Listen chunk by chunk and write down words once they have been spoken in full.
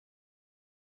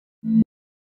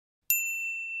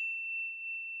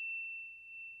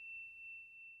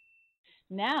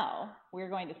Now we're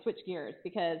going to switch gears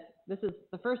because this is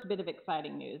the first bit of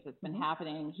exciting news that's been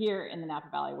happening here in the Napa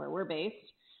Valley where we're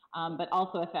based, but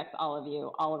also affects all of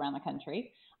you all around the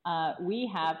country. We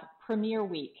have Premiere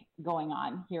Week going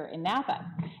on here in Napa.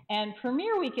 And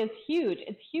Premiere Week is huge.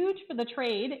 It's huge for the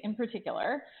trade in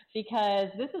particular because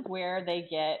this is where they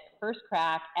get first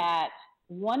crack at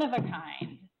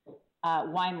one-of-a-kind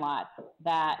wine lots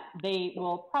that they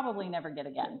will probably never get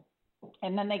again.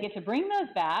 And then they get to bring those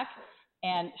back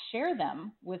and share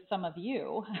them with some of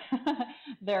you,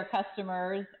 their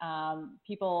customers,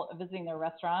 people visiting their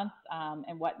restaurants,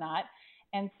 and whatnot.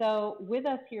 And so with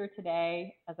us here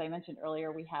today, as I mentioned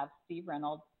earlier, we have Steve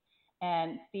Reynolds.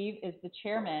 And Steve is the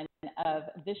chairman of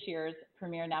this year's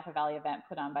Premiere Napa Valley event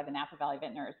put on by the Napa Valley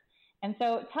Vintners. And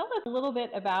so tell us a little bit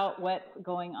about what's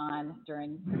going on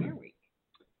during Premiere Week.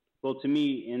 Well, to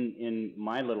me, in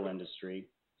my little industry,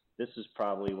 this is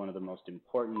probably one of the most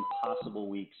important possible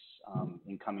weeks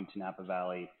in coming to Napa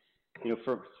Valley, you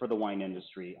know, for the wine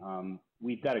industry.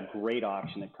 We've got a great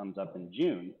auction that comes up in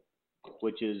June,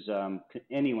 which is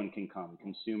anyone can come,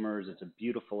 consumers. It's a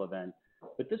beautiful event,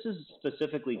 but this is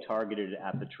specifically targeted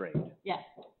at the trade. Yes.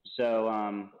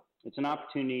 So it's an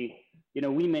opportunity. You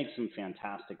know, we make some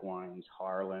fantastic wines: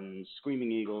 Harlan's,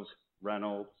 Screaming Eagles,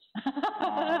 Reynolds.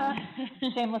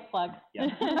 Shameless plug.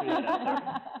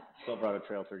 Yeah. Silverado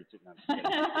Trail 32. No,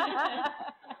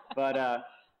 but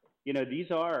you know, these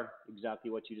are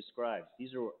exactly what you described.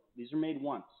 These are made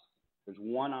once. There's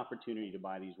one opportunity to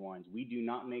buy these wines. We do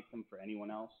not make them for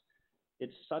anyone else.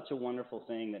 It's such a wonderful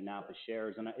thing that Napa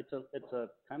shares, and it's a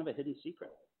kind of a hidden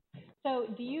secret. So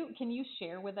can you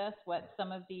share with us what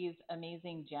some of these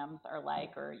amazing gems are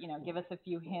like, or, you know, give us a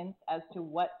few hints as to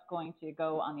what's going to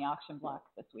go on the auction block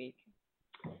this week?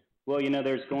 Well, you know,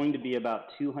 there's going to be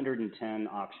about 210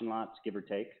 auction lots, give or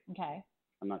take. Okay.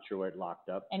 I'm not sure where it locked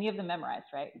up. And you have them memorized,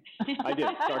 right? I do.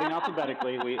 Starting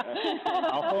alphabetically,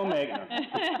 Alpha Omega.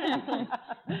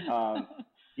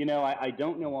 You know, I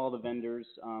don't know all the vendors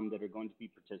that are going to be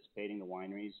participating, the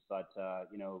wineries, but,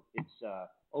 you know, it's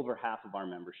over half of our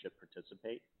membership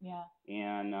participate. Yeah.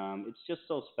 And it's just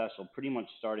so special. Pretty much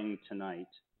starting tonight,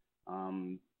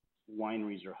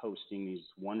 wineries are hosting these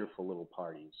wonderful little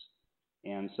parties.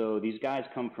 And so these guys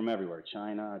come from everywhere,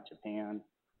 China, Japan,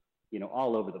 you know,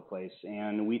 all over the place.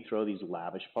 And we throw these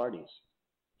lavish parties.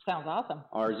 Sounds awesome.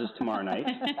 Ours is tomorrow night.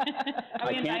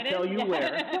 I can't tell you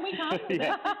where. Can we come?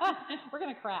 Yeah. We're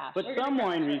going to crash. But some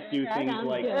wineries do things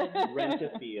like rent a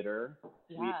theater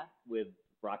with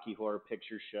Rocky Horror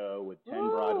Picture Show, with 10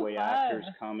 Broadway actors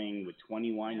coming, with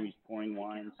 20 wineries pouring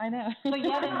wines. I know. So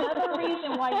yet another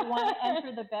reason why you want to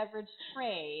enter the beverage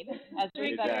trade, as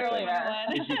we said earlier,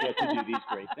 is you get to do these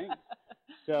great things.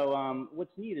 So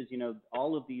what's neat is, you know,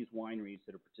 all of these wineries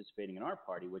that are participating in our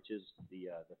party, which is the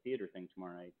theater thing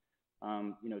tomorrow night,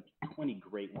 you know, 20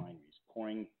 great wineries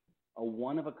pouring a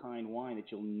one-of-a-kind wine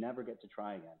that you'll never get to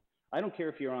try again. I don't care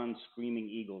if you're on Screaming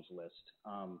Eagles list.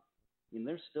 I mean,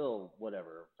 there's still,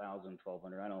 whatever, 1,000,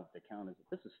 1,200, I don't know if the count is.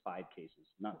 This is 5 cases,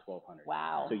 not 1,200.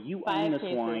 Wow. So you own this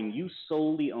wine. You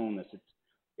solely own this.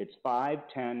 It's 5,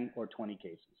 10, or 20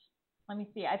 cases. Let me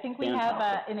see. I think we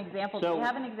have an example. Do you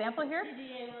have an example here?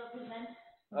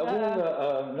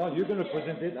 No, you're going to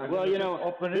present it. Well, you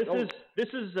know, this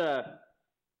is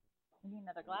we need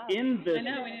another glass. in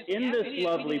this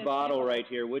lovely bottle right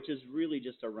here, which is really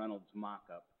just a Reynolds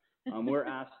mock-up. We're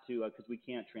asked to, because we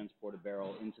can't transport a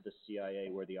barrel into the CIA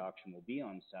where the auction will be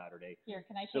on Saturday. Here,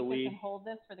 can I take this and hold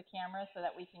this for the camera so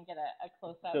that we can get a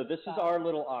close-up? So this is our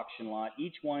little auction lot.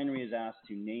 Each winery is asked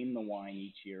to name the wine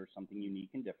each year, something unique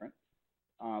and different.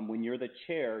 When you're the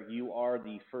chair, you are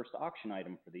the first auction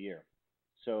item for the year.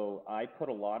 So I put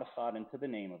a lot of thought into the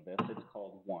name of this. It's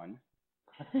called One.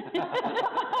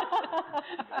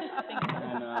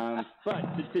 And, but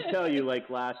to tell you, like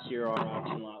last year, our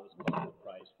auction lot was called the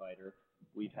Prize Fighter.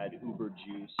 We've had Uber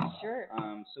Juice. Sure.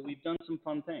 So we've done some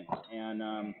fun things, and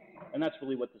that's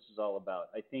really what this is all about.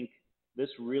 I think this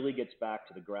really gets back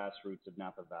to the grassroots of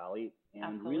Napa Valley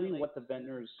and really what the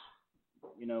Vintners,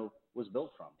 you know, was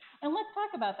built from. And let's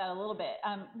talk about that a little bit.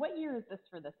 What year is this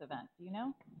for this event? Do you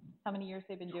know how many years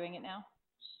they've been doing it now?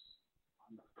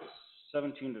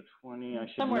 17 to 20. I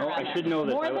should somewhere know. I should know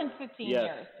that. More than 15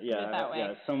 years.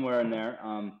 Yeah, somewhere in there.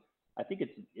 I think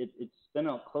it's been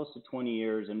close to 20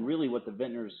 years, and really what the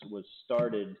Vintners was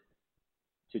started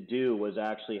to do was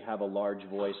actually have a large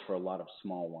voice for a lot of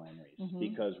small wineries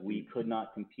because we could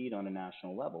not compete on a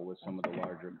national level with some of the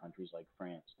larger countries like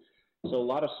France. So a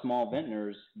lot of small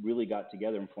vintners really got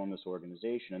together and formed this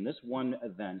organization, and this one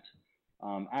event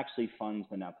actually funds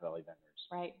the Napa Valley Vintners.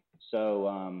 Right.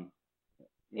 So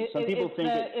some people think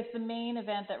it's the main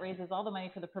event that raises all the money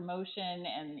for the promotion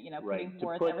and, you know, putting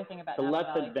forth everything about to Napa let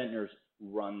Valley. the vintners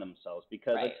run themselves,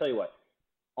 because I tell you what,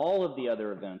 all of the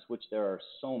other events, which there are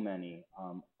so many,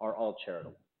 are all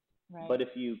charitable. Right. But if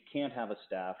you can't have a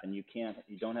staff and you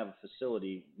don't have a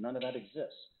facility, none of that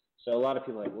exists. So a lot of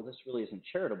people are like, well, this really isn't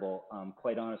charitable.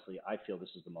 Quite honestly, I feel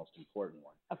this is the most important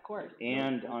one. Of course.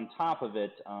 And on top of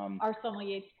it, our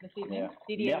sommelier this evening,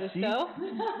 Didier Rousseau.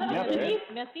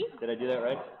 Merci. Did I do that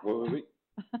right? Oui.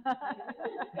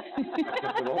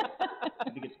 I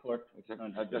think it's cork. Can't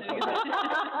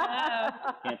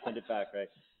send it back, right?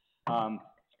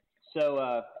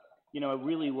 You know,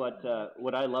 really what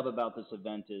I love about this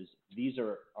event is these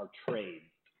are our trade.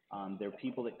 They're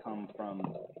people that come from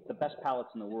the best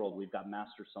palates in the world. We've got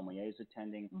master sommeliers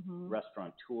attending,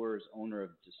 restaurateurs, owner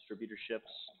of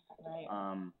distributorships,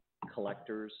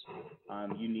 collectors.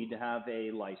 You need to have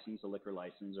a license, a liquor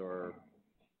license, or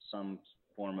some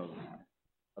form of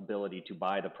ability to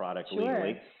buy the product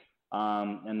legally.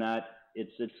 And that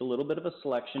it's a little bit of a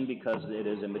selection because it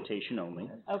is invitation only.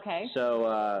 Okay.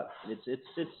 So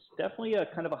it's definitely a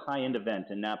kind of a high-end event,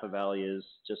 and Napa Valley is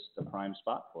just a prime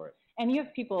spot for it. And you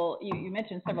have people, you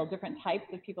mentioned several different types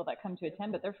of people that come to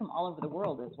attend, but they're from all over the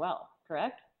world as well,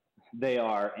 correct? They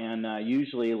are, and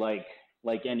usually like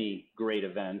any great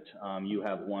event, you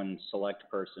have one select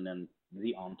person and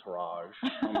the entourage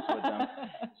comes with them.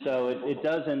 So it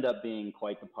does end up being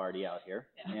quite the party out here.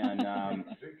 And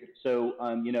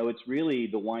you know, it's really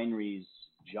the winery's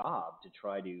job to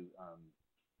try to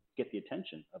get the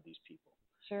attention of these people.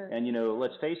 Sure. And, you know,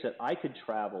 let's face it, I could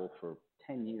travel for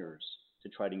 10 years to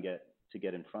try to get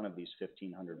in front of these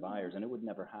 1,500 buyers, and it would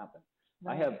never happen.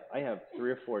 Right. I have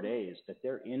 3 or 4 days that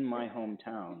they're in my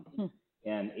hometown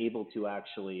and able to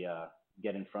actually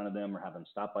get in front of them or have them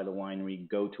stop by the winery,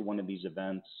 go to one of these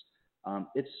events.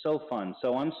 It's so fun.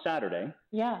 So on Saturday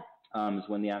is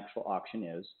when the actual auction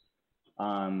is.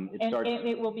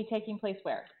 It will be taking place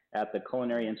where? At the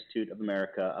Culinary Institute of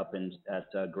America up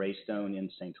at Greystone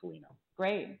in St. Helena.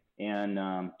 Great. And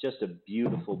just a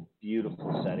beautiful,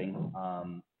 beautiful setting.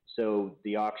 So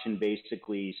the auction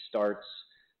basically starts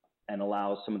and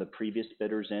allows some of the previous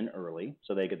bidders in early,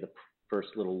 so they get the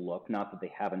first little look. Not that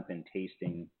they haven't been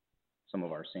tasting some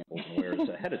of our samples and wares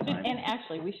ahead of time. And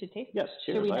actually, we should taste it. Yes,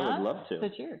 cheers. I would love to. So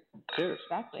cheers. Cheers.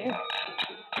 Exactly.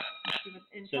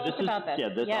 And so tell this us is, about this.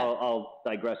 I'll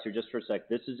digress here just for a sec.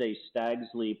 This is a Stag's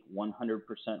Leap 100%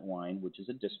 wine, which is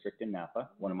a district in Napa,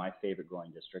 one of my favorite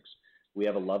growing districts. We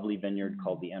have a lovely vineyard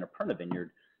called the Annapurna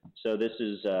Vineyard. So this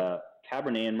is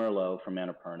Cabernet and Merlot from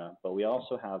Annapurna, but we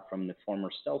also have from the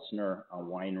former Stelzner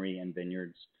winery and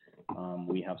vineyards,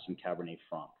 we have some Cabernet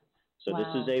Franc. So this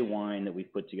is a wine that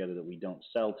we've put together that we don't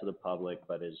sell to the public,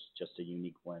 but is just a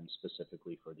unique blend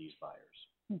specifically for these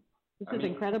buyers. This is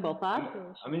incredible. Thoughts?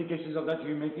 How many cases of that are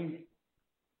you making?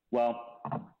 Well,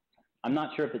 I'm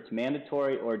not sure if it's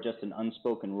mandatory or just an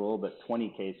unspoken rule, but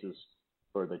 20 cases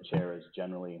for the chair is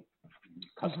generally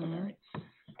customary.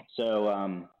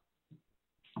 So,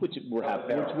 which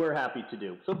we're happy to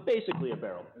do. So basically a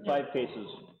barrel. 5 cases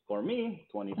for me,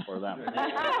 20 for them.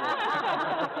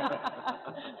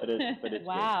 but it's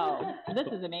wow, this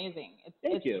is amazing.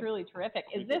 It's you. Truly terrific.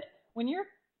 Is this when you're,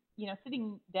 you know,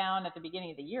 sitting down at the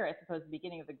beginning of the year, I suppose the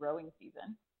beginning of the growing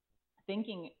season,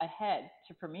 thinking ahead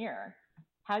to Premiere,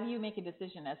 how do you make a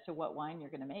decision as to what wine you're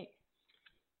going to make?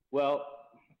 Well,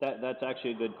 that's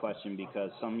actually a good question, because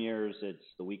some years it's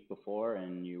the week before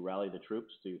and you rally the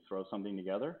troops to throw something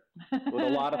together with a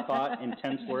lot of thought,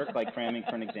 intense work, like cramming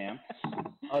for an exam.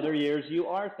 Other years you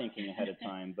are thinking ahead of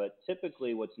time, but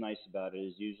typically what's nice about it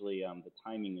is usually the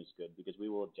timing is good, because we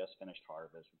will have just finished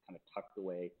harvest. We kind of tucked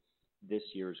away this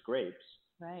year's grapes.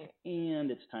 Right. And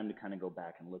it's time to kind of go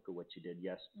back and look at what you did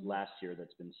last year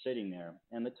that's been sitting there.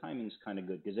 And the timing's kind of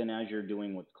good, because then as you're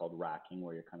doing what's called racking,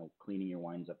 where you're kind of cleaning your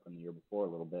wines up from the year before a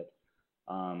little bit,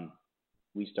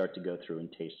 we start to go through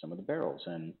and taste some of the barrels.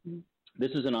 And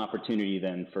this is an opportunity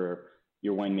then for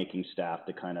your winemaking staff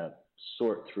to kind of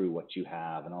sort through what you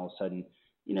have. And all of a sudden,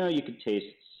 you know, you could taste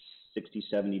 60,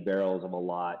 70 barrels of a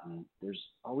lot, and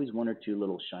there's always 1 or 2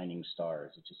 little shining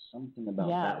stars. It's just something about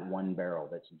that one barrel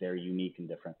that's very unique and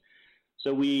different.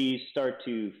 So we start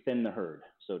to thin the herd,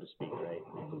 so to speak, right?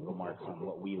 Make remarks on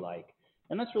what we like.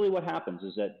 And that's really what happens,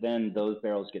 is that then those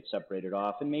barrels get separated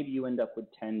off, and maybe you end up with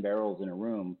 10 barrels in a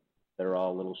room that are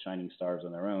all little shining stars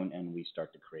on their own, and we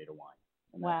start to create a wine.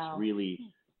 And that's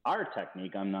really our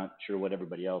technique. I'm not sure what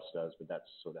everybody else does, but that's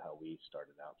sort of how we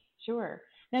started out. Sure.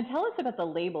 Now tell us about the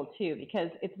label too, because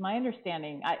it's my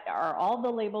understanding, are all the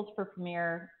labels for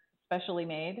Premiere specially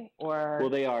made, or? Well,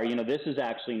 they are. You know, this is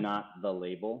actually not the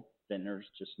label. Vintners.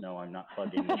 Just know I'm not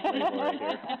plugging this label right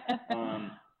here.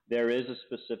 There is a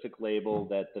specific label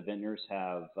that the Vintners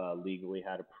have legally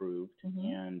had approved,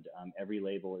 and every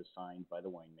label is signed by the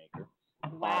winemaker.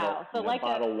 Wow. So like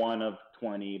bottle 1 of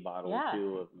 20, bottle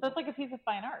 2 of... So it's like a piece of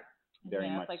fine art. Very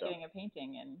much it's like so. getting a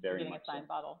painting and Very getting a signed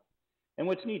bottle. And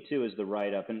what's neat too is the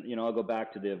write-up, and I'll go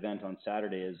back to the event on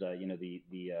Saturday. Is I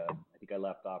think I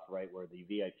left off right where the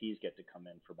VIPs get to come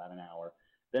in for about an hour.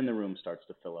 Then the room starts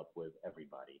to fill up with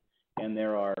everybody, and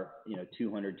there are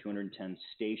 200, 210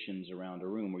 stations around a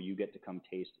room where you get to come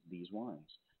taste these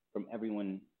wines from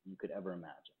everyone you could ever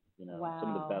imagine. Wow.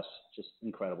 Some of the best, just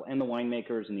incredible, and the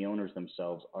winemakers and the owners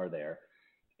themselves are there,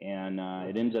 and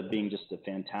it ends up being just a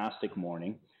fantastic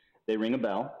morning. They ring a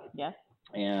bell. Yes.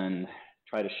 And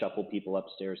try to shuffle people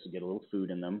upstairs to get a little food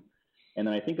in them. And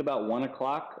then I think about 1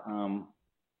 o'clock, the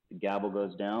gavel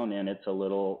goes down, and it's a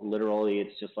little, literally,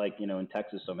 it's just like, in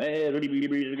Texas, hey, did they do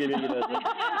that?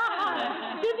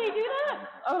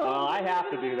 Oh, I have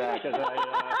to do that because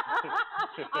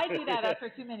I do that after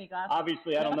too many glasses.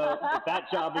 Obviously, I don't know if that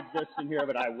job exists in here,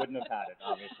 but I wouldn't have had it,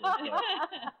 obviously. So.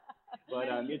 But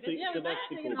that's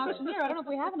the cool an auctioneer. I don't know if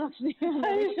we have an auctioneer.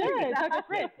 You should. Talk to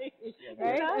Fritz.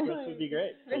 Right? Fritz would be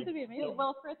great. Fritz would be amazing.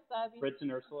 Well, Fritz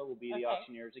and Ursula will be the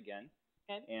auctioneers again,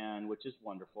 Good. and which is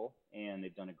wonderful. And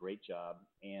they've done a great job.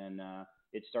 And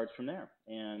it starts from there.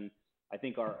 And I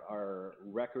think our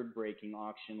record-breaking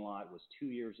auction lot was 2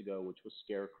 years ago, which was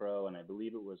Scarecrow, and I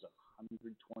believe it was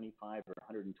 125 or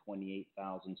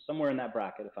 128,000, somewhere in that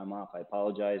bracket. If I'm off, I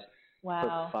apologize.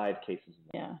 Wow. For 5 cases of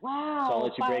wine. Yeah. Wow. So I'll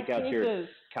let you break out your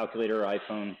calculator or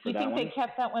iPhone for that one. Do you think they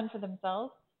kept that one for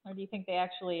themselves, or do you think they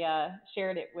actually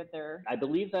shared it with their I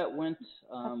believe that went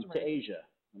to Asia.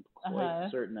 I'm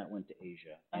quite certain that went to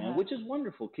Asia, and which is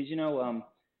wonderful because,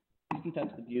 I think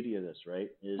that's the beauty of this, right?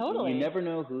 Is totally. You never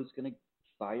know who's going to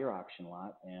buy your auction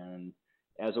lot, and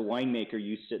as a winemaker,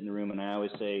 you sit in the room, and I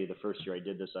always say the first year I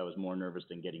did this, I was more nervous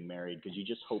than getting married because you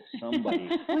just hope somebody,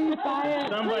 family,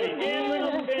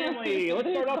 let's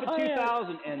start off at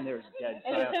 2,000, and there's dead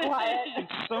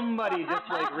silence. Somebody just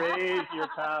like raise your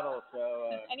paddle. So.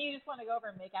 And you just want to go over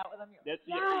and make out with them. That's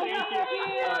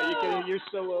thank you. You're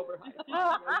so over.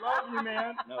 I love you,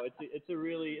 man. No, it's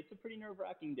a pretty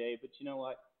nerve-wracking day, but you know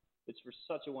what? It's for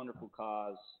such a wonderful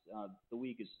cause. The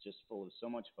week is just full of so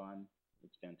much fun.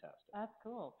 It's fantastic. That's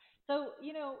cool. So,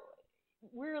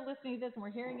 we're listening to this and we're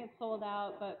hearing it sold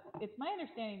out, but it's my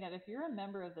understanding that if you're a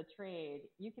member of the trade,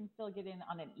 you can still get in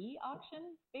on an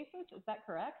e-auction basis. Is that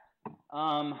correct?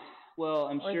 Well,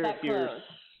 I'm sure if you're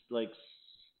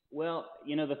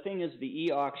the thing is the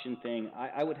e-auction thing,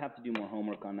 I would have to do more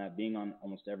homework on that, being on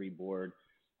almost every board.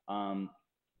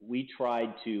 We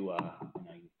tried to,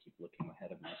 I keep looking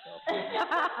ahead of myself.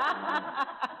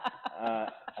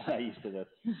 I'm used to this.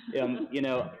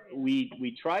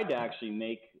 We tried to actually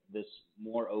make this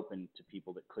more open to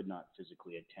people that could not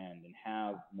physically attend and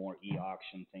have more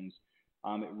e-auction things.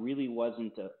 It really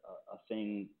wasn't a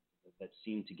thing that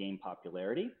seemed to gain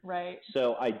popularity. Right.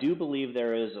 So I do believe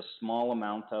there is a small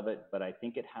amount of it, but I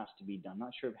think it has to be done. I'm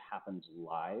not sure if it happens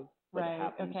live, but it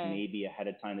happens maybe ahead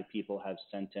of time that people have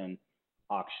sent in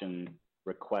auction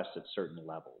requests at certain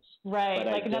levels. Right.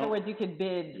 But in other words, you could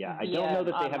bid. Yeah, I don't know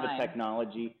that they have the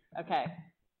technology. Okay.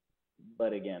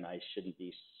 But again, I shouldn't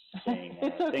be saying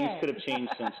things could have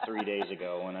changed since 3 days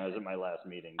ago when I was at my last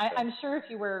meeting. So. I'm sure if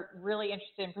you were really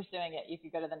interested in pursuing it, you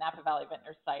could go to the Napa Valley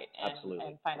Vintners site and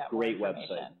find out more information. Great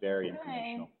website, very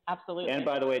informational. Absolutely. And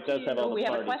by the way, it does have all the parties. We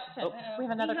have a question. We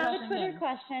have another question. We have a Twitter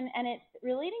question, and it's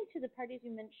relating to the parties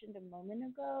you mentioned a moment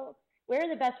ago. Where are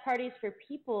the best parties for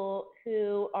people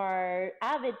who are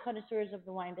avid connoisseurs of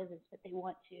the wine business, but they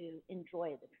want to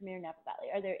enjoy the Premiere Napa Valley?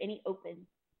 Are there any open?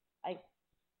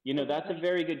 That's a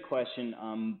very good question.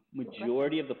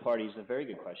 Majority of the parties, a very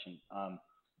good question.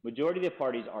 Majority of the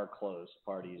parties are closed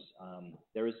parties.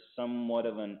 There is somewhat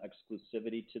of an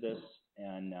exclusivity to this,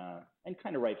 and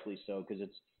kind of rightfully so, because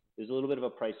there's a little bit of a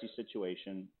pricey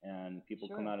situation, and people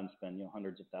come out and spend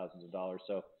hundreds of thousands of dollars.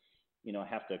 So, I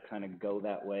have to kind of go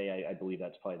that way. I believe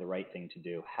that's probably the right thing to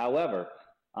do. However,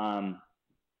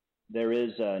 there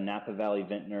is a Napa Valley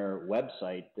Vintner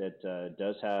website that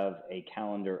does have a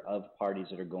calendar of parties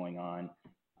that are going on,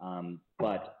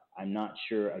 but I'm not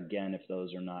sure, again, if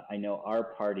those are not. I know our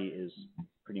party is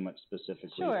pretty much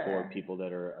specifically for people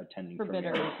that are attending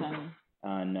Premiere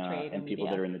and people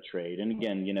that are in the trade. And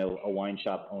again, a wine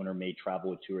shop owner may travel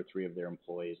with 2 or 3 of their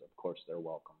employees. Of course, they're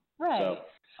welcome. Right. So,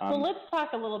 well, let's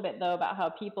talk a little bit, though, about how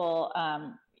people,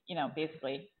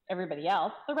 basically everybody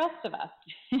else, the rest of us,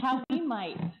 how we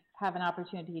might have an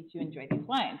opportunity to enjoy these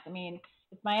wines. I mean,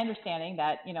 it's my understanding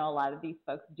that, a lot of these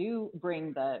folks do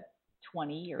bring the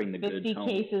 20 or Bring the 50 goods home.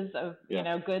 cases of, Yeah. you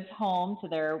know, goods home to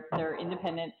their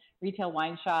independent retail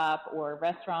wine shop or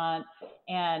restaurant.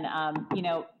 And, you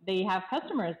know, they have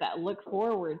customers that look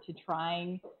forward to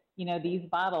trying, you know, these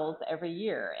bottles every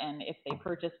year. And if they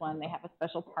purchase one, they have a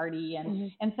special party.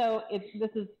 And, and so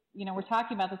this is, you know, we're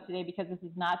talking about this today because this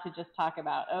is not to just talk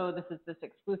about, oh, this is this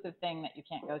exclusive thing that you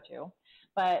can't go to,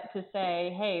 but to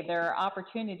say, hey, there are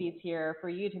opportunities here for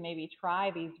you to maybe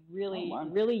try these really,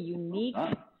 really unique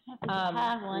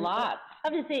lots. I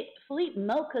have to say, Philippe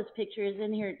Mocha's picture is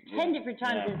in here 10 different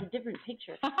times. It's a different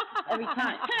picture every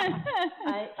time.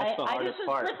 That's the hardest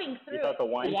part. Flipping through. You thought the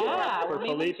wine for maybe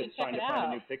Philippe is trying to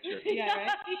find a new picture.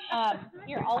 Yeah, right.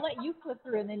 Here, I'll let you flip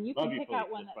through, and then you Love can you, pick Philippe,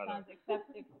 out one just that by sounds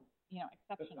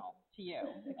exceptional to you,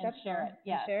 and share it.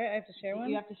 Yeah, share it. I have to share one.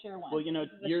 You have to share one. Well, you know,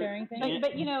 sharing thing.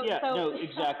 But you know, yeah, so no,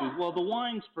 exactly. Well, the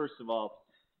wines, first of all,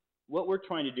 what we're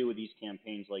trying to do with these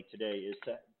campaigns like today is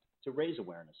to raise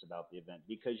awareness about the event,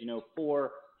 because, you know,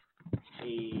 for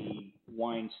a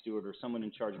wine steward or someone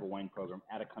in charge of a wine program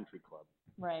at a country club,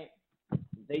 right,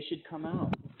 they should come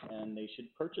out and they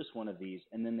should purchase one of these,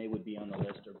 and then they would be on the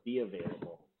list or be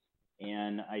available.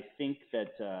 And I think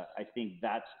that's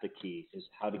the key, is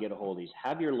how to get a hold of these.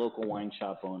 Have your local wine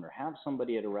shop owner, have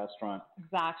somebody at a restaurant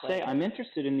say, I'm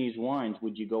interested in these wines.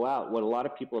 Would you go out? What a lot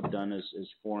of people have done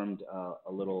is formed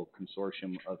a little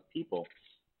consortium of people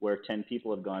where 10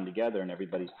 people have gone together and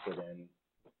everybody's put in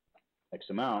X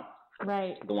amount.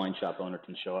 Right. The wine shop owner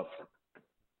can show up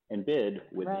and bid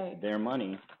with their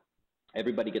money.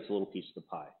 Everybody gets a little piece of the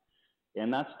pie.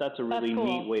 And that's a really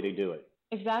neat way to do it.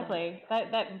 Exactly.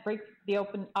 That breaks the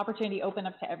opportunity open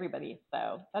up to everybody.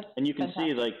 So that's And you can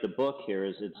fantastic. see, like, the book here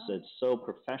is it's so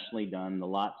professionally done. The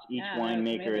lots, each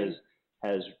winemaker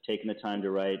has taken the time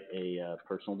to write a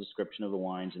personal description of the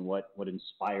wines and what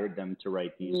inspired them to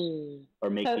write these or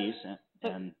make these.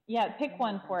 And yeah, pick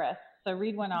one for us. So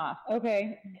read one off.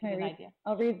 Okay, can I read?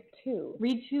 I'll read two.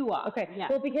 Read two off. Okay. Yeah.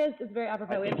 Well, because it's very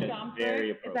apropos. I think that's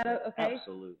very appropriate. Is that okay?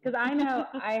 Absolutely. Because I know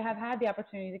I have had the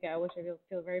opportunity to go, which I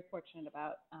feel very fortunate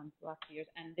about the last few years,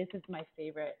 and this is my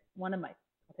favorite. One of my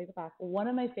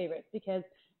favorites, because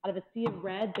out of a sea of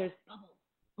red, there's bubbles.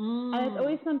 And it's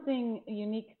always something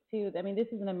unique to, I mean, this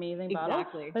is an amazing bottle,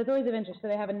 but it's always of interest. So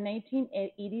they have a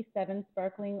 1987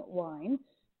 sparkling wine,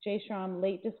 J. Schramm,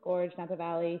 late disgorged, Napa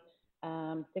Valley,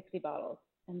 60 bottles.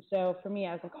 And so for me,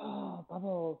 I was like, oh,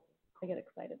 bubbles. I get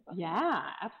excited about Yeah,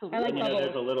 absolutely. I like bubbles.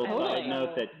 There's a little side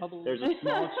note that there's a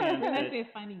small chance that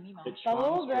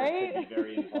Schramm's could be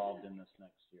very involved in this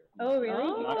next year. Oh, really?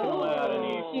 I'm not going to let out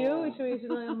any. Should we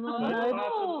let him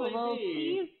know? Well,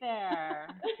 Steve's there.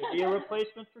 Could be a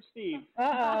replacement for Steve.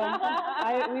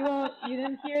 We won't. You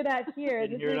didn't hear that here.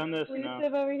 Didn't hear it on this, no.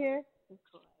 Exclusive over here.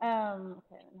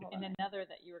 Okay, and another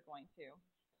that you were going to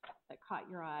that caught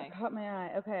your eye. It caught my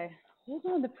eye. Okay. Hold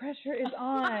on, the pressure is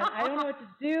on. I don't know what to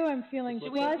do. I'm feeling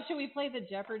Should we play the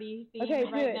Jeopardy theme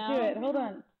now? Do it. Hold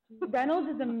on. Reynolds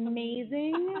is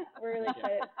amazing. We're really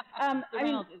excited.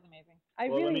 Reynolds is amazing.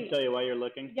 Let me tell you while you're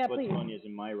looking. Yeah, what's please. funny is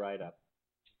in my write-up,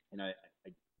 and I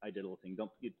did a little thing.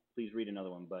 Please read another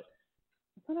one. But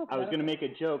I was going to make a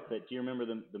joke that, do you remember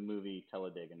the movie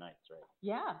Talladega Nights, right?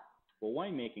 Yeah. Well,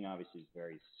 winemaking obviously is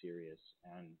very serious,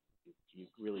 and you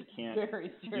really can't.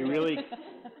 Very serious. You really,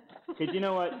 because you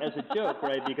know what? As a joke,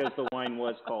 right? Because the wine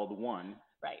was called One.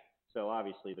 Right. So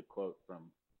obviously the quote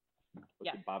from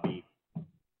Bobby.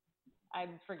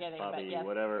 I'm forgetting, Bobby, but yes.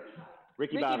 whatever.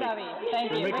 Ricky Bobby.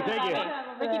 Thank you. Ricky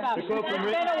Bobby. The quote from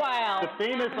it's been a while. The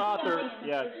famous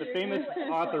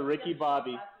author, Ricky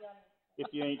Bobby. If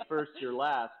you ain't first, you're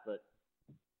last. But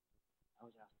I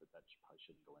was asked that probably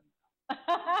shouldn't go in.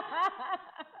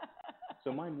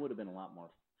 So mine would have been a lot more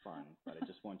fun, but I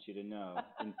just want you to know,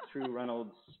 in true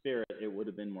Reynolds spirit, it would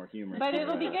have been more humorous. But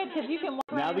it'll be good because you can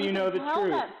walk now that you know the tell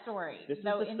truth. That story. This is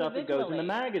the stuff that goes in the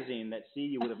magazine that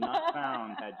you would have not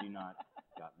found had you not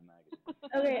gotten the magazine.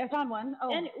 Okay, I found one.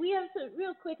 Oh. And we have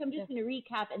real quick, I'm just going to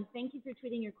recap, and thank you for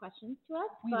tweeting your questions to us.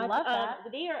 We love that.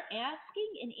 They are asking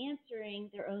and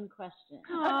answering their own questions.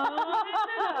 Oh,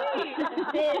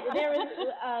 There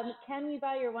was, can we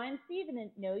buy your wine, Steve? And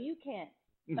then, no, you can't.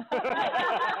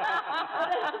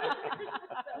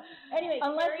 Anyway,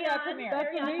 unless you're at Premiere. That's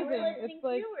amazing. It's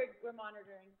like we're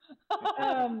monitoring.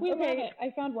 Okay,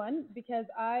 I found one because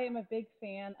I am a big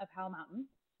fan of Howell Mountain,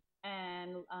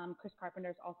 and Chris Carpenter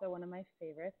is also one of my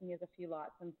favorites, and he has a few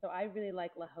lots, and so I really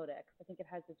like La Hodex. I think it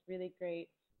has this really great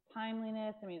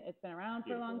timeliness. I mean, it's been around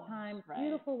for a long time. Right.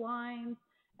 Beautiful wines,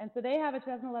 and so they have a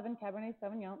 2011 Cabernet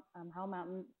Sauvignon, Howell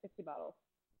Mountain, 60 bottles.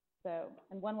 So,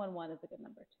 and 111 is a good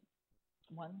number too.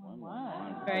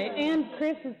 111. Right, and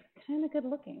Chris is kind of good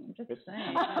looking. I'm just Chris is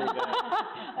saying.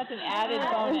 That's an added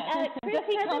bonus. Chris Does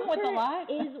he come with a lot?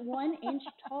 is 1 inch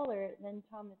taller than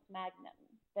Thomas Magnum.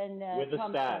 Than With a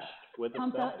Tom stash. Selleck. With a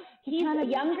Tom stash. Selleck. He's kinda-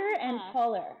 younger and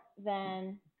taller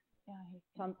than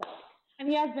Tom Selleck. And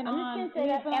he has been I'm just on. gonna say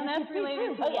that. And that's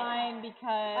related to Oh, yeah. wine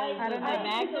because I don't know.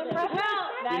 Magnum You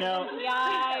Magnum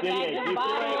PI, Lydia, Magnum do you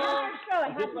bottle. feel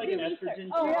Is this like an estrogen?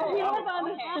 Oh, show? he was Oh, on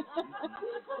the. Okay.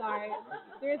 Sorry,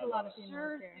 there is a lot of females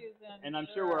Sure, here. Susan. And I'm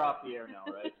sure we're off the air now,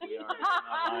 right? We are.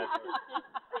 Not live.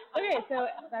 Okay, so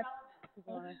that's. Do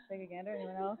you want to take a gander?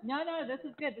 Anyone else? No, this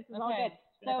is good. This is all Okay. good.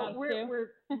 So Sounds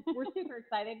we're super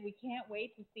excited. We can't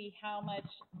wait to see how much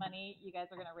money you guys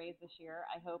are going to raise this year.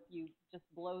 I hope you just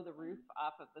blow the roof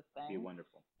off of this It'd be thing.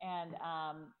 wonderful. And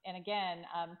again,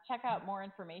 check out more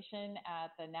information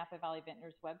at the Napa Valley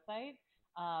Vintners website.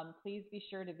 Please be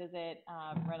sure to visit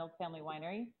Reynolds Family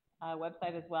Winery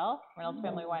website as well,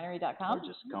 reynoldsfamilywinery.com. Or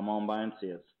just come on by and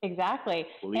see us. Exactly.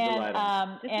 We'll leave the light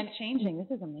on. This is changing. This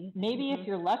is amazing. Maybe if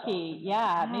you're lucky,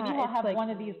 maybe we'll it's have like-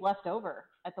 one of these left over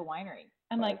at the winery.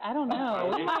 I'm like, I don't know.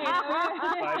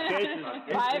 5 cases.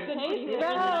 5 cases.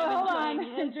 Bro, hold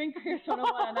on. Drink Chris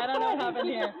 101. I don't know what happened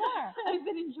here. I've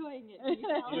been enjoying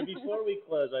it. Before we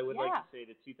close, I would like Yeah. to say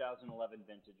the 2011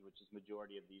 vintage, which is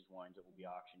majority of these wines that will be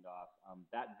auctioned off,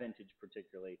 that vintage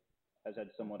particularly has had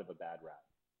somewhat of a bad rap.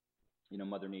 You know,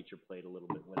 Mother Nature played a little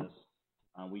bit with us.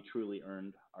 We truly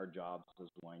earned our jobs as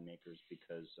winemakers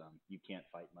because you can't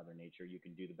fight Mother Nature. You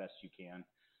can do the best you can.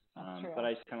 That's true. But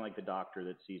I kind of like the doctor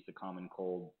that sees the common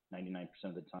cold 99%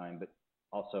 of the time, but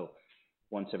also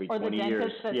once every Or 20 the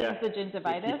years. dentist that sees the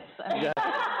gingivitis. I mean,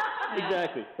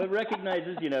 Exactly. But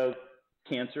recognizes,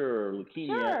 cancer or leukemia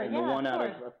Sure, and the yeah, one of out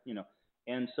of, course.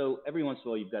 and so every once in a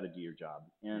while you've got to do your job.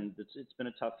 And it's been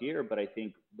a tough year, but I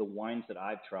think the wines that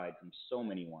I've tried from so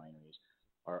many wineries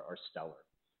are stellar.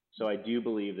 So I do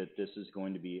believe that this is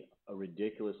going to be a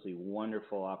ridiculously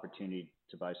wonderful opportunity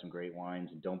to buy some great wines.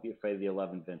 And don't be afraid of the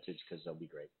 11 vintage because they'll be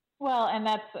great. Well, and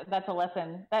that's a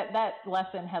lesson. That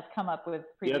lesson has come up with The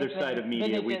previous other side of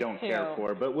media we vintages, don't too. care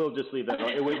for, but we'll just leave that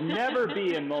alone. It would never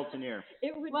be in Molten-Ear.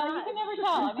 It would well, you can never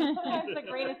tell. I mean, sometimes the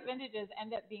greatest vintages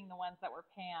end up being the ones that were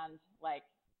panned, like,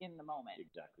 in the moment,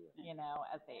 Exactly right.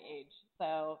 as they age.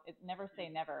 So never say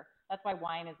never. That's why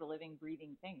wine is a living,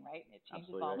 breathing thing, right? It changes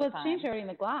Absolutely all right. the Well, it's time. changed already in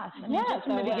the glass. I mean, Yeah, just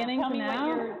from the beginning tell to me now.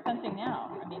 what you're sensing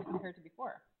now. I mean, compared to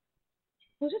before.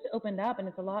 Well, it's just opened up and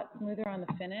it's a lot smoother on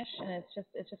the finish, and it's just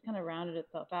kind of rounded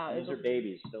itself out. These are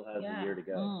babies. Still has Yeah. a year to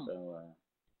go. Mm. So 30 minutes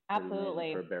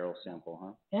Absolutely. for a barrel sample,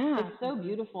 huh? Yeah. It's so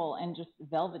beautiful and just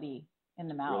velvety in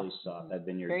the mouth. Really soft. That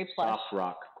vineyard, Very plush. soft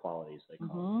rock qualities, they call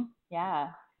it. Mm-hmm.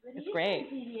 Yeah. It's great.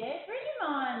 Bring him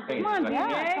on. Come on,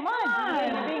 Yeah, come on. on.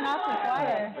 You're being awfully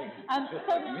quiet.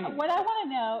 So what I want to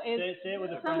know is Say it with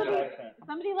a French accent.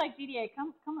 somebody like Didier,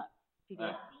 come up,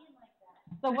 Didier.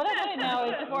 So what I want to know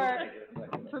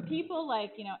is for people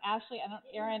like, Ashley,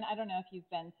 Erin, I don't know if you've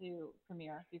been to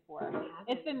Premiere before.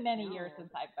 It's been many years since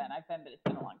I've been, but it's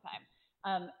been a long time.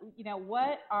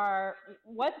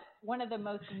 What's one of the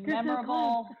most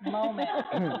memorable moments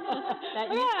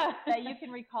that you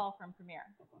can recall from Premiere?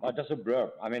 Just a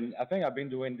blur. I mean, I think I've been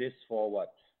doing this for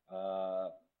what?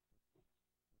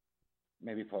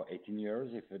 Maybe for 18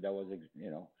 years, if that was,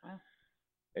 Wow.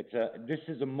 This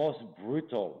is the most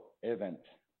brutal event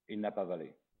in Napa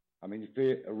Valley. I mean,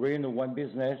 if we're in the one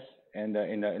business and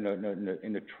in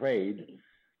the trade,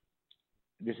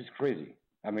 this is crazy.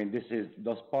 I mean, this is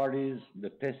those parties, the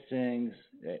tastings.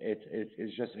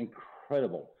 It's just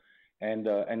incredible, and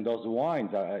those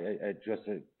wines are just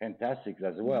fantastic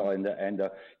as well. And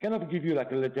kind of give you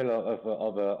like a little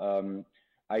of a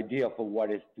idea for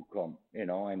what is to come, And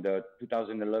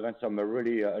 2011. So I'm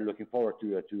really looking forward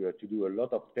to do a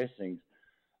lot of tastings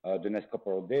the next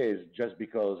couple of days, just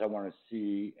because I want to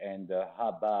see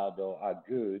how bad or how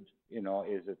good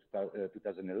is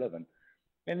 2011.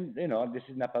 And this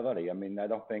is Napa Valley. I mean, I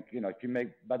don't think if you make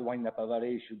bad wine in Napa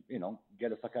Valley, you should get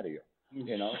the fuck out of here.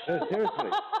 So seriously,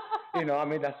 I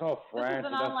mean that's not France.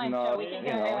 This is an That's online not show. We can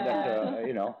get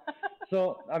that's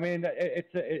So I mean,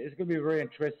 it's going to be very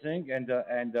interesting, and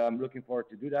I'm looking forward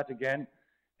to do that again.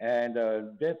 And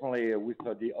definitely with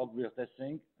the Oakville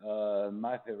testing,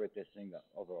 my favorite testing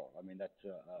overall. I mean, that's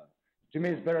to me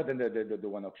it's better than the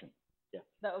one auction. Yeah.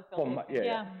 The Oakville.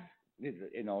 Yeah.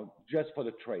 Just for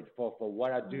the trade, for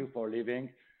what I do for a living,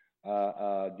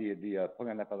 the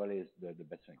Premiere Napa Valley is the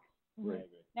best thing. Right.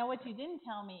 Now, what you didn't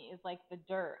tell me is like the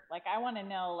dirt. Like, I want to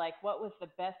know, like, what was the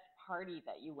best party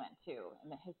that you went to in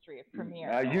the history of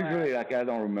Premiere? Usually, I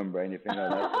don't remember anything like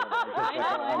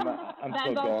that. I'm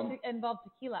so gone. involved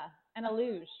tequila and a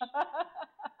luge.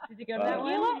 Did you go to that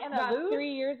one? Tequila and a About luge?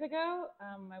 3 years ago.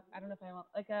 I don't know if I want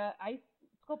like a ice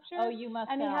sculpture. Oh, you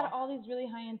must. And he had all these really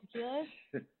high-end tequilas.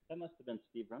 That must have been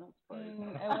Steve Reynolds' party. It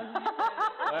wasn't.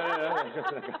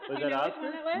 Was that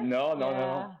Oscar?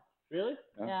 No. Really?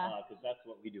 Yeah. Because that's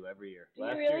what we do every year. Do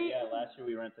you really? Year, last year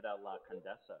we rented out La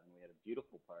Condesa and we had a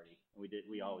beautiful party. And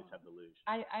we always have the luge.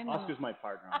 I know. Oscar's my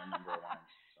partner on a number of wines.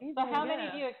 He's So really how good. many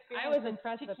of you experienced I was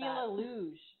impressed with tequila that.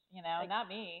 luge? You know, not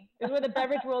me. It's where the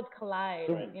beverage worlds collide.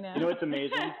 Right. You know. You know what's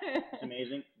amazing? It's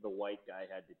amazing. The white guy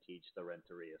had to teach the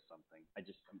Renteria something. I'm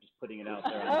just putting it out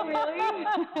there. Oh really?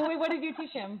 Wait, what did you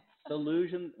teach him? The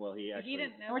illusion. Well, he actually. He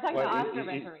didn't know. We're talking Well, about he- Oscar he-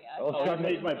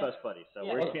 Renteria. He's my best buddy, so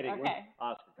Yeah. we're kidding. Okay.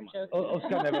 Oscar, come on.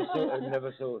 Oscar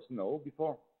never saw snow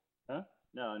before. Huh?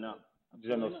 No. Did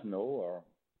you know snow or?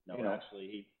 No, you know.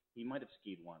 actually, he might have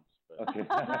skied once. But Okay.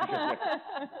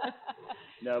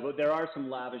 no, but there are some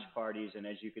lavish parties, and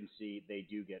as you can see, they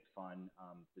do get fun.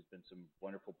 There's been some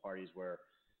wonderful parties where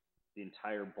the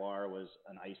entire bar was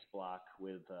an ice block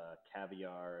with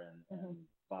caviar and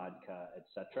vodka,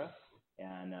 etc.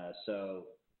 And so,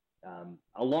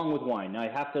 along with wine. Now, I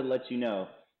have to let you know,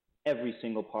 every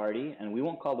single party, and we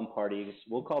won't call them parties,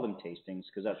 we'll call them tastings,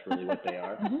 because that's really what they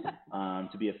are,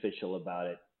 to be official about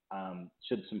it.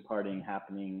 Should some partying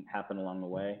happen along the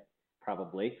way?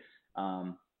 Probably.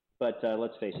 But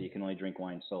let's face it, you can only drink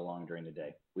wine so long during the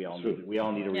day. We all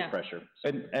need a refresher.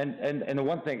 And the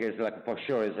one thing is, like, for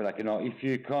sure, is like, if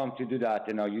you come to do that,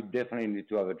 you definitely need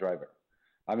to have a driver.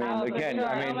 I mean, again, sure.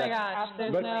 I mean, oh my gosh,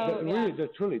 there's but no, really,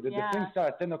 truly, the Yeah. thing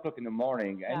starts at 10 o'clock in the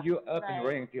morning, and you're up and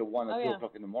running until 1 or 2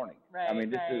 o'clock in the morning. Right, I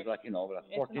mean, this right. is like, like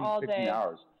It's 14, an all 15 day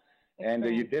hours. And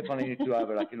you definitely need to have,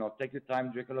 like, take your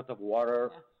time, drink a lot of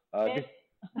water. This is,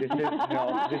 this It is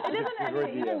doesn't,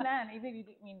 really, even then, even if you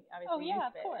do, I mean, obviously you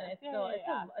of spit, course. and it's Yeah, still,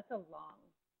 yeah, it's a long.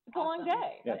 It's a long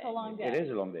day. That's a long day. It is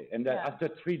a long day. And Yeah. after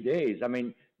 3 days, I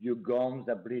mean, your gums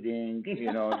are bleeding, just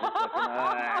like, And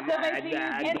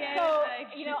so,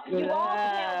 you all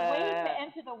can't wait to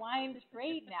enter the wine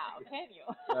trade now, can you?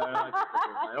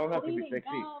 I don't have to be Bleeding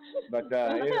sexy, gums. but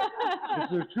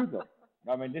this is the truth, though.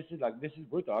 I mean, this is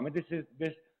brutal. I mean, this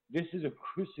is a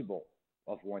crucible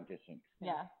of wine tasting.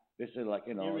 Yeah. This is like,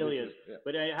 It really is.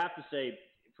 But I have to say,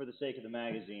 for the sake of the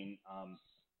magazine,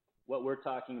 what we're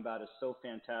talking about is so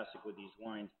fantastic with these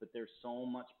wines, but there's so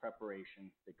much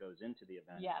preparation that goes into the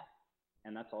event. Yes.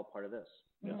 And that's all part of this.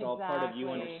 It's all part of you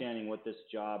understanding what this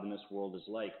job and this world is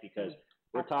like, because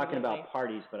we're talking about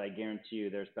parties, but I guarantee you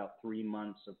there's about 3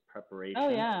 months of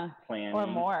preparation, planning, Or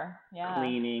more. Yeah.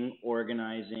 cleaning,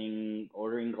 organizing,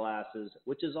 ordering glasses,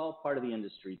 which is all part of the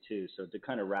industry too. So to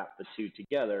kind of wrap the two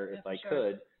together, if I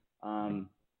could,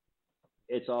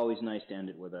 it's always nice to end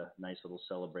it with a nice little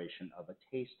celebration of a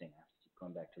tasting. I have to keep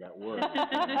going back to that word.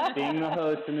 Being the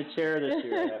host in the chair this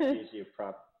year, I have to use the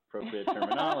appropriate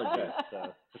terminology.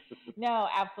 So. No,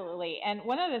 absolutely. And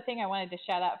one other thing I wanted to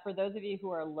shout out for those of you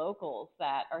who are locals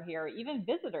that are here, even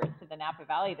visitors to the Napa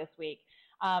Valley this week,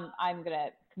 I'm going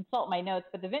to consult my notes,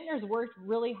 but the Vintners worked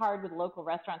really hard with local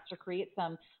restaurants to create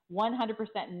some 100%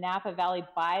 Napa Valley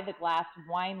by the glass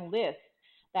wine lists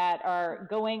that are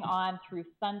going on through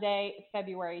Sunday,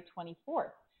 February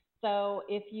 24th. So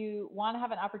if you want to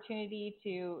have an opportunity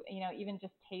to, even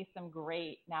just taste some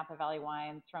great Napa Valley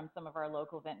wines from some of our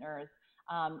local vintners,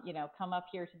 come up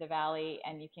here to the Valley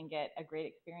and you can get a great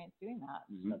experience doing that.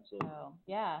 Absolutely. So,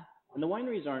 yeah. And the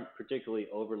wineries aren't particularly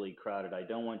overly crowded. I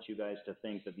don't want you guys to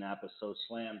think that Napa's so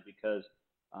slammed, because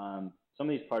some of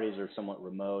these parties are somewhat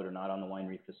remote or not on the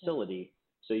winery facility.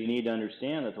 So you need to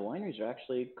understand that the wineries are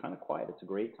actually kind of quiet. It's a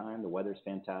great time. The weather's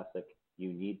fantastic.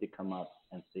 You need to come up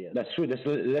and see it. That's true.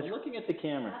 I'm looking at the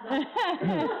camera.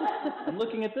 I'm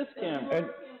looking at this camera.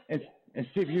 And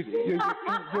Steve, you're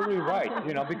really right,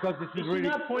 because this is really. She's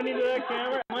not pointing to that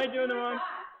camera. Am I doing the wrong?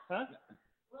 Huh?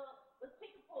 Well, let's take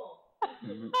a poll.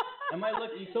 Am I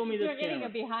looking? You told me this You're getting camera.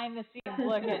 a behind the scenes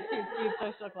look at Two Steve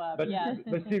Social Club. But, Yes.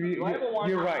 but Steve,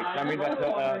 you're right. I mean,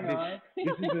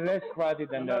 this is less crowded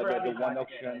than the one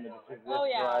auction. This is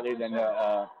less crowded than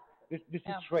this is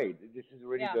trade. This is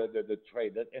really the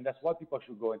trade, and that's why people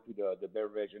should go into the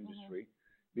beverage industry,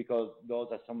 because those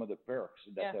are some of the perks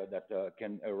that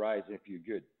can arise if you're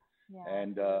good. Yeah.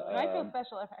 And I feel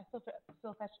special. I feel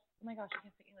special. Oh my gosh, I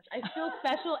can't speak English. I feel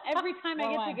special every time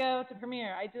I get to go to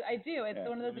Premiere. I do. It's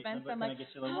one of those events. I'm like, I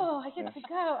get to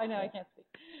go. I know I can't speak.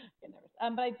 I get nervous.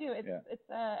 But I do. It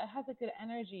has a good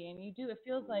energy, and you do. It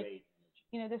feels like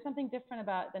there's something different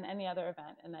about than any other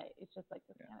event, and it's just like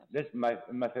this kind of. This is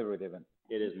my favorite event.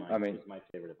 It is mine. It's my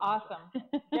favorite event. Awesome.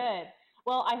 Good.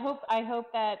 Well, I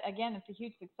hope that, again, it's a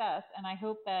huge success, and I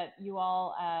hope that you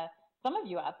all, some of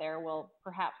you out there will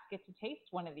perhaps get to taste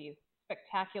one of these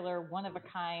spectacular,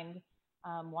 one-of-a-kind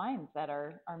wines that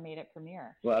are made at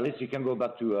Premiere. Well, at least you can go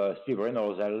back to Steve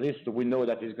Reynolds. At least we know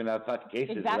that he's going to have 5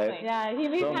 cases Exactly. left. Yeah,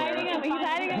 he's hiding him. He's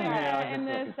hiding him Yeah. in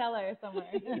the cellar somewhere.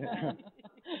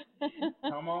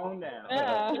 Come on down.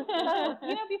 So,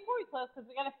 before we close, because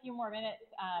we got a few more minutes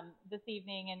this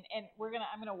evening, and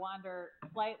I'm gonna wander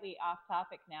slightly off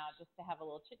topic now, just to have a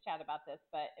little chit chat about this,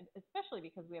 but especially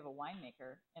because we have a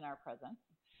winemaker in our presence.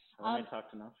 Haven't I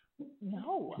talked enough?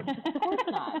 No, of course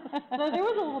not. So there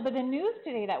was a little bit of news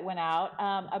today that went out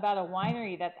about a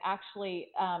winery that's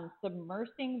actually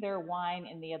submersing their wine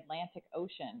in the Atlantic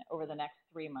Ocean over the next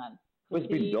 3 months. It's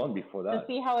been done before that. To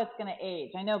see how it's going to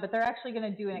age. I know, but they're actually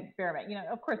going to do an experiment.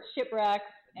 Of course, shipwrecks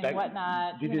and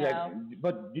whatnot.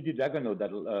 But Didi D'Agano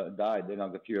that died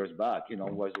a few years back,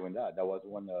 was doing that. That was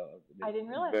one of I didn't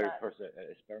realize very that. first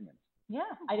experiments. Yeah,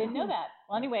 I didn't know that.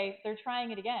 Well, anyway, they're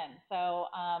trying it again. So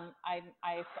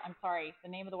I'm sorry, the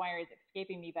name of the winery is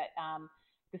escaping me, but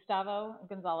Gustavo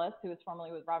Gonzalez, who was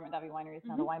formerly with Robert Davi Winery, is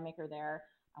now the winemaker there.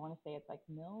 I want to say it's like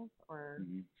Mills or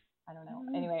I don't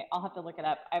know. Anyway, I'll have to look it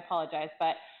up. I apologize,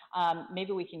 but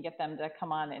maybe we can get them to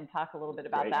come on and talk a little bit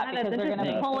about that, because they're going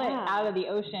to pull it out of the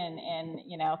ocean in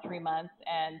 3 months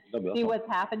and see what's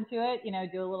happened to it.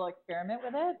 Do a little experiment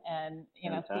with it and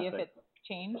see if it's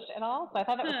changed at all. So I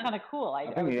thought that was kind of cool. I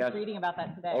was just reading about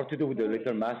that today. Or to do with the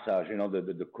little massage,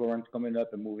 the current coming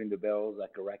up and moving the bells,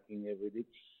 like racking everything.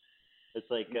 It's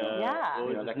like, yeah.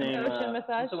 what was his name? Ocean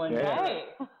massage. The one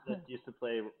Right. that used to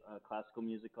play classical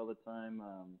music all the time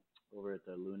over at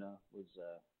the Luna was,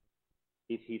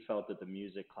 he felt that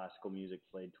the classical music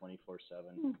played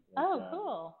 24/7. Oh,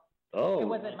 cool. Oh.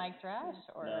 Was it Mike Drash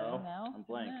or no? I'm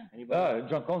blank. Anybody?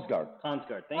 John Consgard.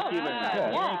 Consgard. Thank you very much.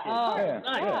 Yeah. Thank you. Oh,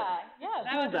 Nice. yeah.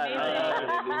 That was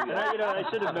amazing. I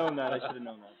should have known that.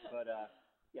 But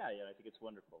yeah, I think it's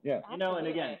wonderful. Yeah. And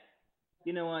again,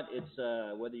 you know what? It's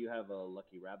whether you have a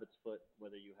lucky rabbit's foot,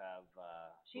 whether you have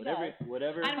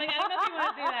whatever. I'm like, I don't know if you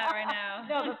want to do that right now.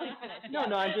 No, but please finish.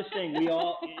 No, I'm just saying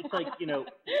it's like,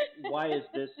 why is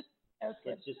this?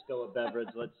 Let's just go a beverage.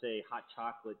 Let's say hot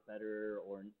chocolate better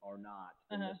or not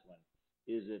than this one.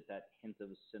 Is it that hint of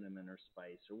cinnamon or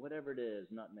spice or whatever it is,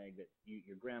 nutmeg that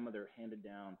your grandmother handed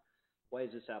down? Why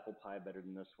is this apple pie better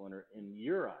than this one? Or in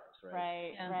your eyes,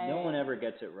 right? Right. No one ever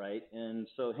gets it right, and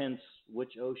so hence,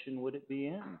 which ocean would it be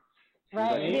in?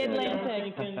 Right, the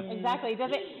Atlantic. Exactly.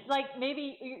 Does it, like,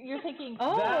 maybe you're thinking,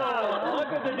 look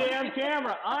at the damn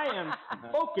camera. I am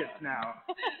focused now.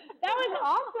 That was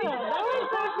awesome. That was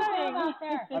so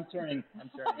exciting. I'm turning.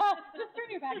 Just turn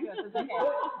your back to us. It's okay.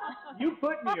 You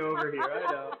put me over here. I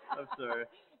know. I'm sorry.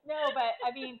 No, but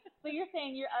I mean, so you're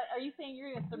saying are you saying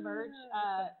you're going to submerge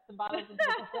some bottles into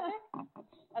the Pacific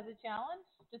as a challenge,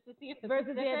 just to see if the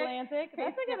versus Pacific, the Atlantic?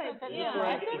 That's a good idea.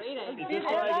 Is this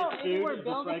where I get sued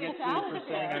for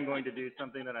saying I'm going to do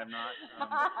something that I'm not?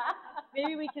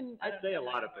 Maybe we can. I say a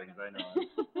lot of things. I know.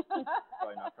 I'm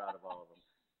probably not proud of all of them.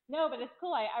 No, but it's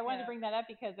cool. I wanted to bring that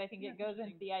up because I think it goes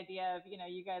into the idea of,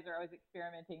 you guys are always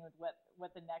experimenting with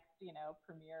what the next,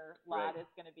 Premiere lot is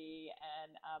going to be.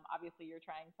 And obviously you're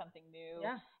trying something new.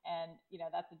 Yeah. And,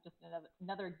 that's just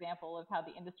another example of how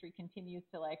the industry continues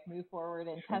to move forward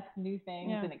and test new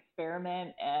things and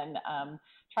experiment and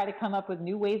try to come up with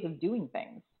new ways of doing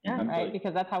things. Yeah. Right.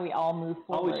 Because that's how we all move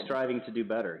forward. Always striving to do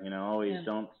better, always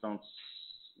don't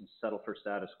settle for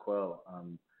status quo.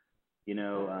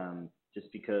 Just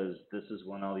because this has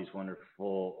won all these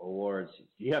wonderful awards,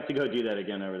 you have to go do that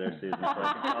again over there, Susan. So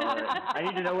I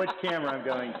need to know which camera I'm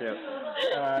going to.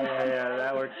 Yeah,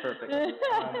 that works perfect.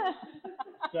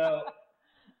 So,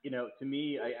 to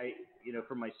me, I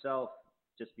for myself,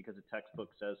 just because a textbook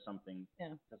says something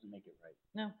doesn't make it right.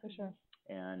 No, for sure.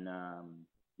 And,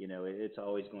 it's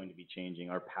always going to be changing.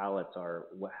 Our palates are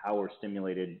how we're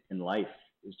stimulated in life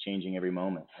is changing every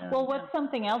moment. Well, what's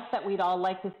something else that we'd all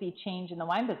like to see change in the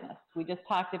wine business? We just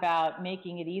talked about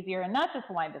making it easier, and not just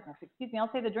the wine business,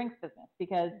 I'll say the drinks business,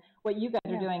 because what you guys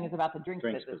are doing is about the drinks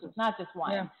business. It's not just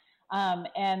wine. Yeah.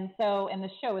 And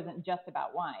the show isn't just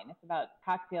about wine. It's about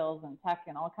cocktails and tech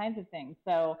and all kinds of things.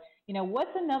 So,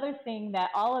 what's another thing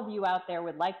that all of you out there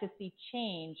would like to see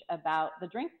change about the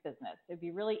drinks business? It'd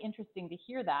be really interesting to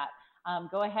hear that.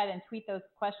 Go ahead and tweet those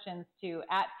questions to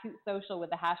 @TootSocial with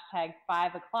the hashtag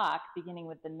 5:00, beginning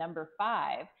with the number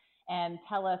 5, and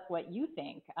tell us what you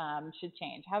think should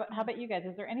change. How about you guys?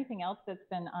 Is there anything else that's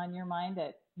been on your mind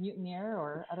at Mutineer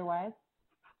or otherwise?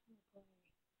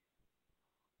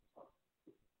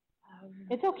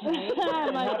 It's okay.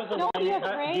 And how does Don't be do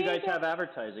afraid. you guys have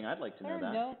advertising? I'd like to know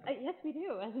that. No. Yes, we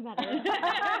do, as a matter of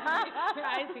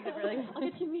I think it's really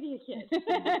like a two media kid.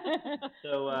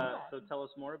 So tell us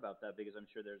more about that, because I'm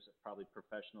sure there's probably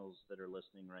professionals that are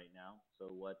listening right now. So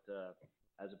what,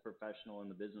 as a professional in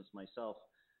the business myself,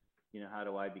 how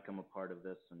do I become a part of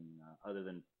this? And other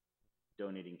than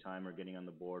donating time or getting on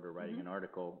the board or writing an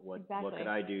article, what could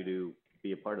I do to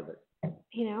be a part of it?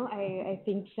 I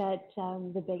think that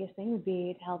the biggest thing would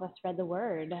be to help us spread the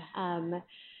word. I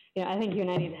think you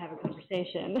and I need to have a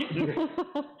conversation.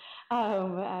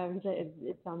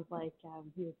 It sounds like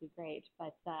he would be great.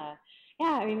 But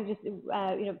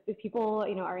if people,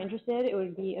 are interested, it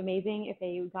would be amazing if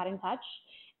they got in touch.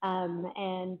 Then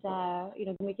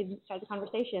we could start the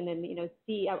conversation and,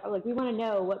 see, we want to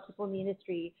know what people in the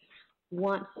industry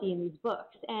want to see in these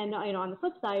books. And, on the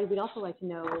flip side, we'd also like to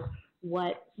know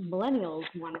what millennials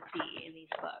want to see in these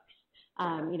books.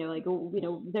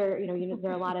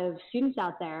 There are a lot of students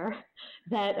out there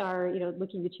that are,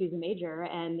 looking to choose a major,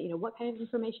 and, what kind of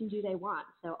information do they want?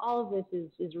 So all of this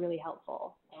is really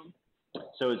helpful.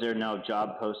 So is there now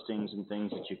job postings and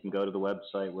things that you can go to the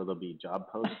website where there'll be job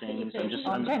postings?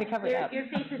 I'm trying to cover it up. Your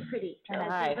face is pretty. Trying to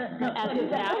hide. As of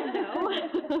now,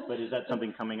 no. But is that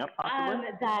something coming up possibly?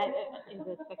 That is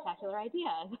a spectacular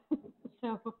idea.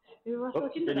 So we will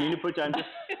look into Didn't mean to that. put you, I'm just...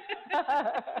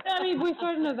 We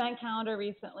started an event calendar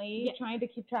recently, trying to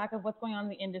keep track of what's going on in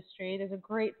the industry. There's a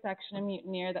great section of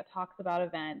Mutineer that talks about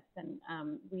events, and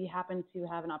we happen to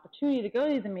have an opportunity to go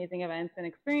to these amazing events and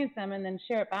experience them, and then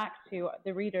share it back to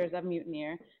the readers of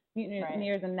Mutineer.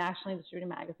 Mutineer is a nationally distributed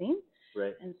magazine.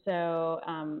 Right. And so,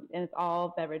 and it's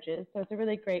all beverages. So it's a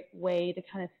really great way to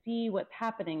kind of see what's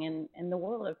happening in the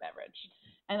world of beverage.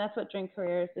 And that's what Drink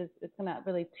Careers is. It's going to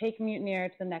really take Mutineer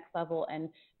to the next level and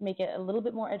make it a little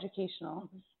bit more educational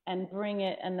and bring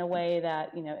it in a way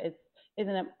that,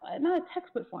 isn't not a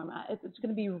textbook format. It's going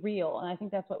to be real. And I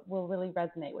think that's what will really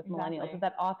resonate with millennials, is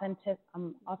that authentic.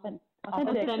 I'm having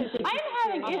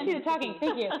issues talking.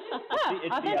 Thank you.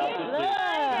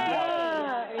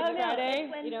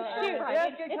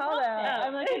 Good call there.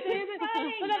 I'm like,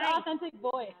 it's an authentic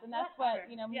voice, and that's what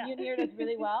Mutineer does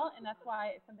really well, and that's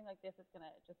why something like this is going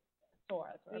to just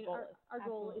soar. Our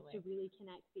goal is to really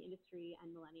connect the industry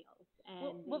and millennials.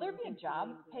 And will there be a job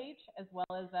page as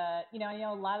well as I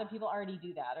know a lot of people already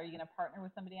do that. Are you going to partner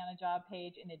with somebody on a job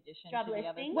page in addition to the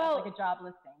other stuff, like a job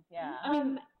listing? Yeah.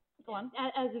 Go on.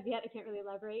 As of yet, I can't really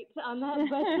elaborate on that,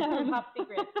 but top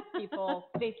secret, people,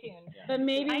 stay tuned. Yeah. But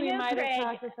maybe we might have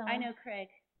talked to someone. I know Craig.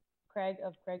 Craig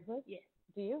of Craigslist? Yes.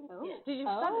 Do you? Oh. Yes. Did you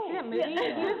stop to see that movie? He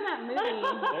was in that movie.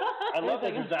 I love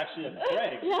that there's actually a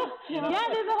Craig. Yeah,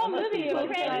 there's a whole movie.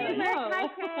 Craig,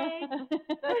 hi, Craig. So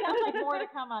it sounds like more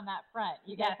to come on that front.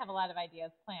 You guys have a lot of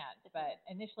ideas planned, but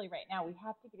initially right now we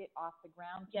have to get it off the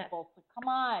ground, people. So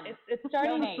come on. It's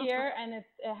starting here, and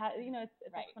it's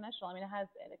exponential. I mean,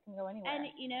 it can go anywhere. And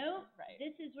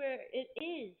this is where it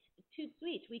is too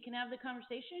sweet. We can have the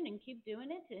conversation and keep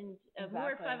doing it, and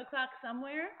we're at 5 o'clock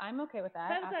somewhere. I'm okay with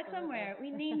that. 5 o'clock somewhere.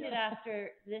 We named it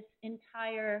after this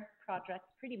entire project,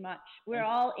 pretty much. We're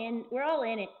all in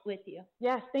it with you.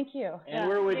 Yes, thank you. And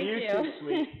we're with you too,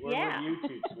 sweet. We're with you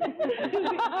too, sweet. That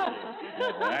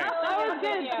was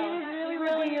good. She was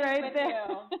really right there.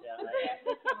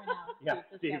 Yeah,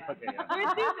 Steve. Okay. Where's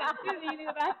Susan? Susan, you need to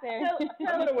go back there.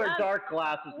 I'm gonna wear dark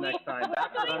glasses next time.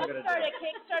 That's what I'm gonna start do. a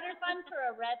Kickstarter fund for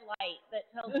a red light that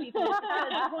tells people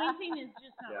the pointing is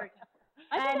just not working.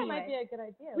 I think that might be a good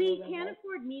idea. We can't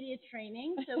afford media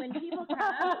training, so when people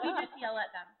come, we just yell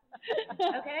at them.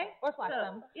 Okay? Or flash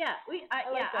them. Yeah,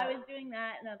 I was doing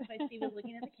that, and that's why Steve was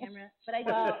looking at the camera. But I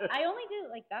only do it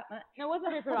like that much. No, it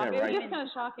wasn't very provocative. It was just kind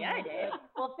of shocking. Yeah, I did.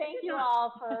 Well, thank you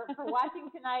all for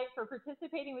watching tonight, for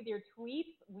participating with your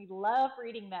tweets. We love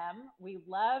reading them. We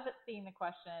love seeing the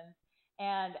questions.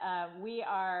 And we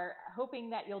are hoping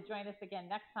that you'll join us again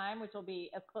next time, which will be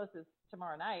as close as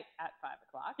tomorrow night at 5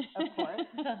 o'clock, of course,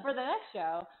 for the next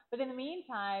show. But in the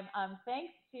meantime,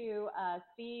 thanks to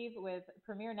Steve with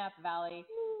Premiere Napa Valley.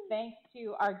 Thanks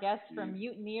to our guests from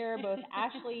Mutineer, both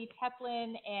Ashley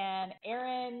Teplin and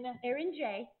Aaron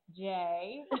J.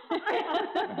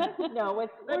 No,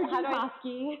 how do I?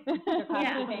 Yeah,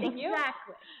 thank you.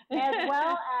 Exactly. As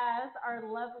well as our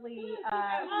lovely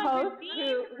host,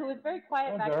 who was very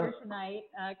quiet back here tonight,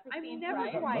 Christine. I'm never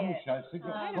quiet. She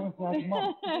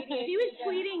She was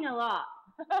tweeting a lot.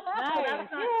 Nice.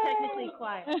 That's not technically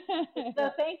quiet. So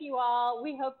thank you all.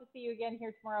 We hope to see you again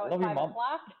here tomorrow at 5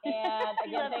 o'clock. And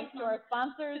again, thanks to our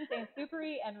sponsors, St.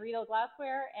 Superi and Riedel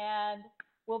Glassware. And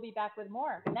we'll be back with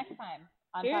more next time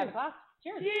on 5 o'clock.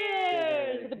 Cheers.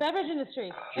 Cheers. To the beverage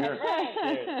industry. Cheers. Right.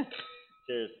 Cheers.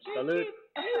 Cheers. Salud.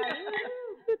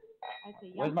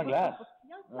 Where's my glass?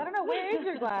 I don't know, where is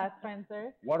your glass, friend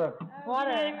sir? Water.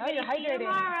 Water. Oh, you're hydrating.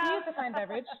 He is a fine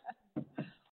beverage.